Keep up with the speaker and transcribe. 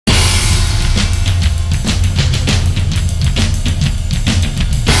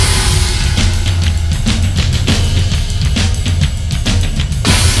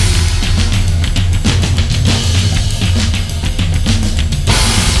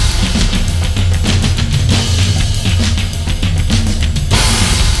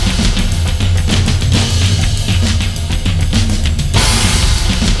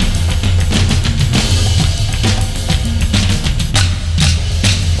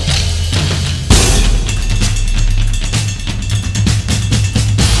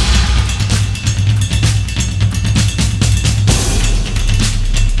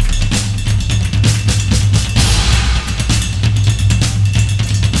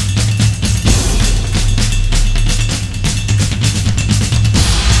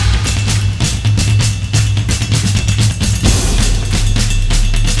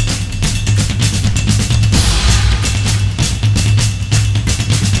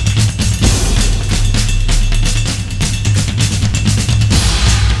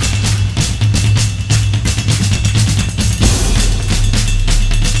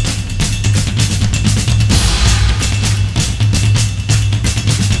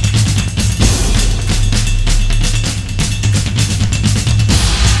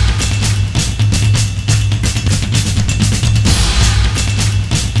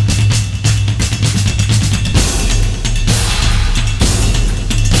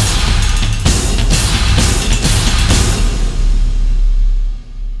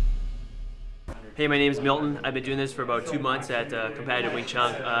Hey, my name is Milton. I've been doing this for about 2 months at competitive Wing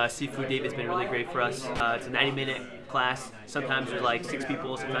Chun. Seafood Date has been really great for us. It's a 90-minute class. Sometimes there's like 6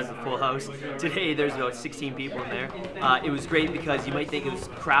 people, sometimes a full house. Today there's about 16 people in there. It was great because you might think it was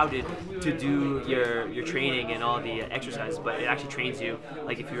crowded to do your training and all the exercises, but it actually trains you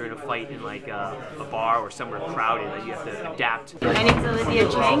like if you're in a fight in like a bar or somewhere crowded, like you have to adapt. My name is Olivia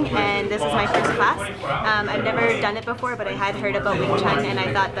Chang and this is my first class. I've never done it before, but I had heard about Wing Chun and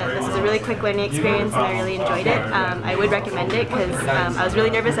I thought that this was a really quick learning experience and I really enjoyed it. I would recommend it because I was really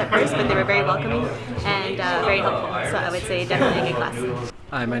nervous at first, but they were very welcoming and very helpful. So I would say definitely a good class.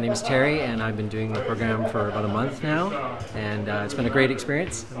 Hi, my name is Terry and I've been doing the program for about a month now, and it's been a great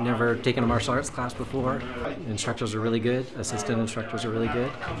experience. I've never taken a martial arts class before. Instructors are really good, assistant instructors are really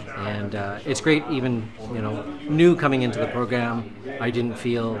good, and it's great even, new coming into the program. I didn't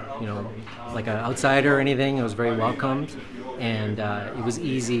feel, like an outsider or anything. I was very welcomed. And it was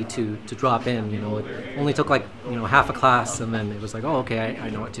easy to drop in. It only took like half a class, and then it was like, oh, okay, I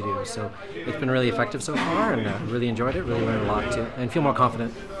know what to do. So it's been really effective so far, and really enjoyed it. Really learned a lot too, and feel more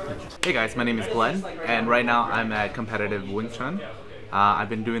confident. Hey guys, my name is Glenn, and right now I'm at competitive Wing Chun. I've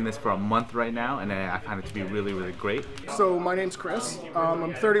been doing this for a month right now, and I find it to be really, really great. So my name's Chris.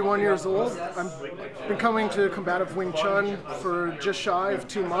 I'm 31 years old. I've been coming to combative Wing Chun for just shy of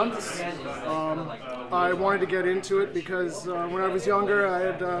 2 months. I wanted to get into it because when I was younger I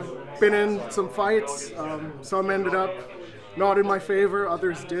had been in some fights. Some ended up not in my favor,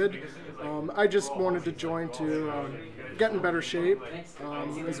 others did. I just wanted to join to get in better shape,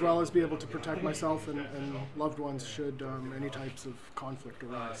 as well as be able to protect myself and loved ones should any types of conflict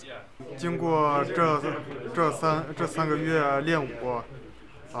arise. 经过这三个月练武，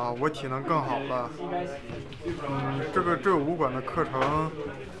我体能更好了。这个武馆的课程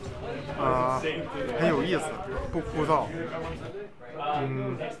很有意思，不枯燥。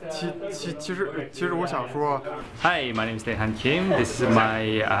其实我想说。Hi, my name is Daehan Kim. This is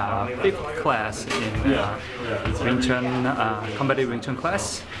my 5th class in Wing Chun, competitive Wing Chun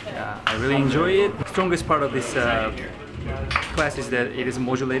class. I really enjoy it. The strongest part of this class is that it is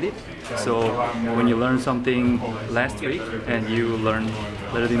modulated. So when you learn something last week and you learn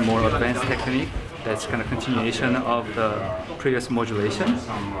a little bit more advanced technique, that's kind of continuation of the previous modulation,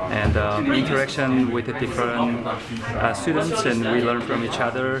 and interaction with the different students, and we learn from each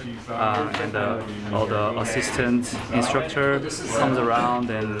other, and all the assistant instructor comes around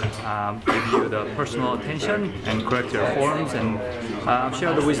and give you the personal attention and correct your forms and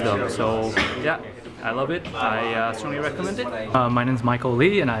share the wisdom. So yeah, I love it. I strongly recommend it. My name is Michael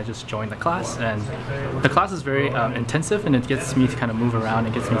Lee and I just joined the class, and the class is very intensive, and it gets me to kind of move around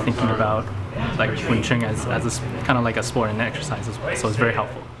and gets me thinking about like Wing Chun as kind of like a sport and exercise as well, so it's very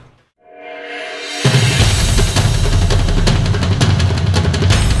helpful.